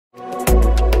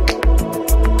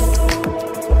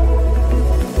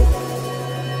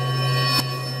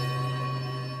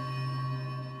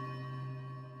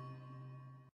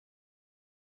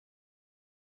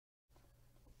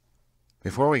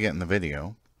Before we get in the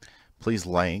video, please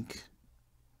like,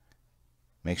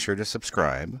 make sure to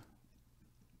subscribe,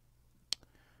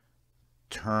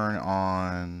 turn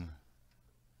on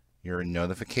your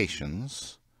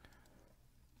notifications,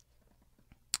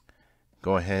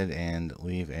 go ahead and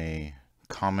leave a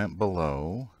comment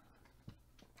below,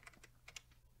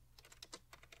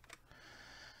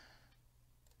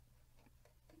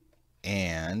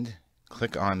 and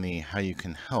click on the How You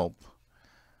Can Help,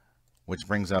 which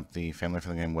brings up the Family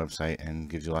Friendly Game website and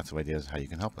gives you lots of ideas how you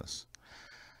can help us.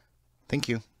 Thank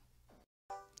you.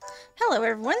 Hello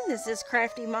everyone, this is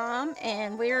Crafty Mom,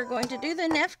 and we are going to do the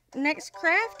next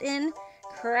craft in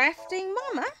Crafting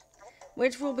Mama,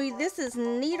 which will be, this is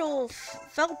needle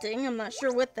felting. I'm not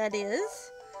sure what that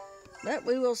is, but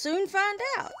we will soon find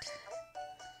out.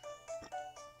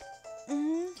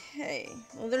 Okay,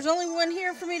 well there's only one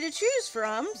here for me to choose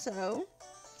from, so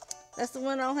that's the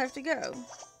one I'll have to go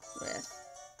with.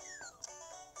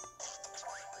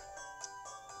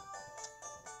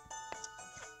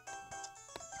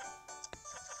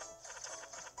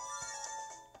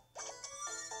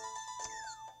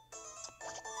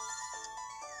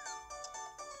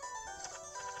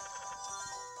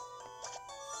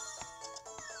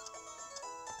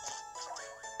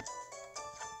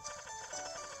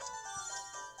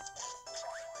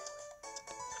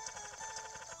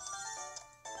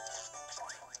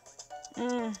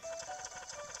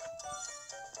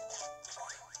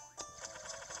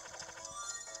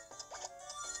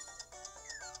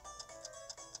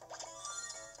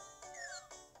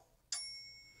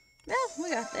 Well, we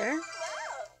got there.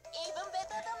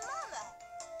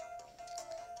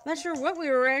 Not sure what we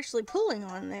were actually pulling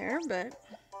on there, but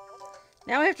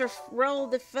now we have to roll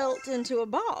the felt into a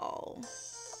ball.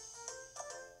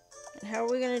 And how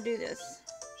are we going to do this?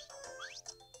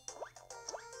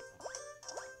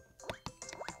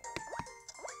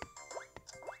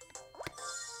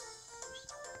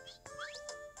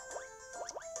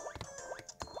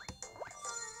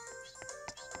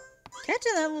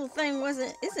 Catching that little thing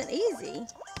isn't easy.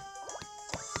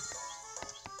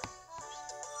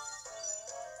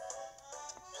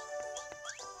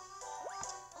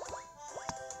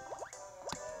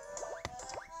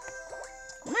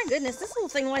 My goodness, this little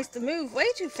thing likes to move way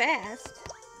too fast.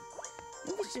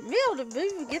 We should be able to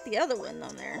move and get the other one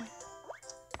on there.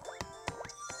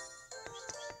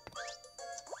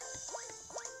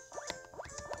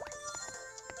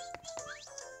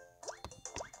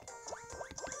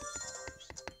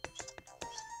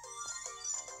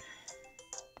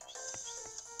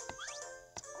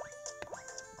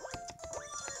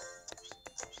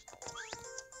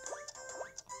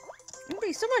 It would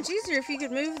be so much easier if you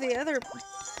could move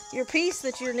your piece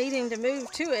that you're needing to move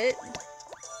to it.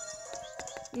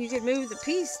 You could move the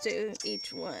piece to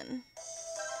each one.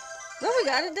 Well, we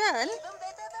got it done.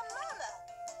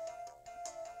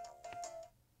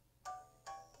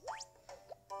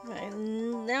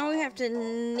 And now we have to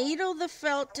needle the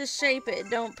felt to shape it.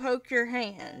 Don't poke your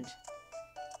hand.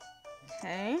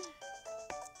 Okay.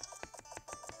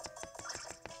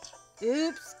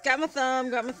 Oops, got my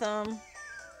thumb.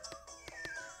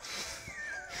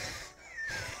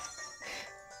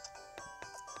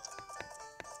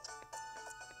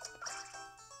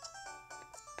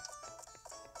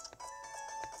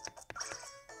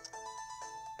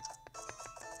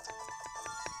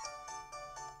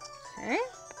 Okay.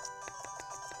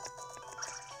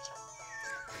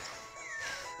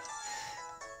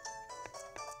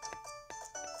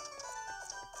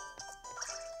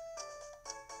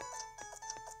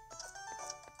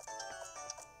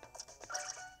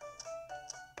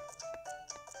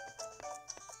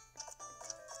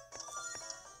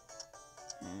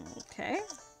 Okay.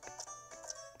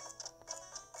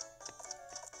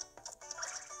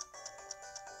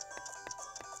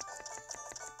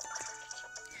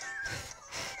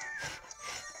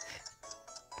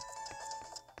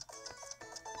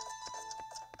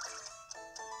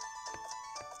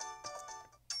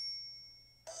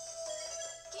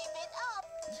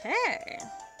 Okay.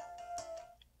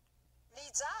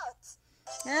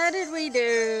 How did we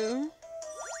do?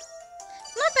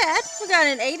 Not bad. We got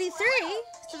an 83,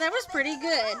 so that was pretty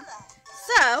good.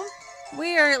 So,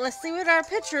 let's see what our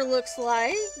picture looks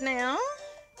like now.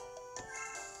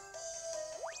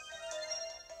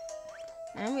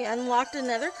 And we unlocked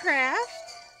another craft.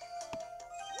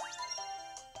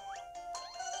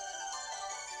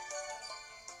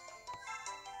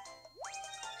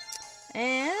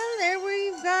 And there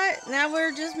we've got, now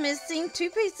we're just missing 2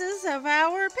 pieces of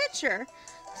our picture.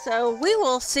 So we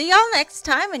will see y'all next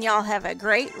time, and y'all have a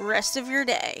great rest of your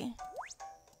day.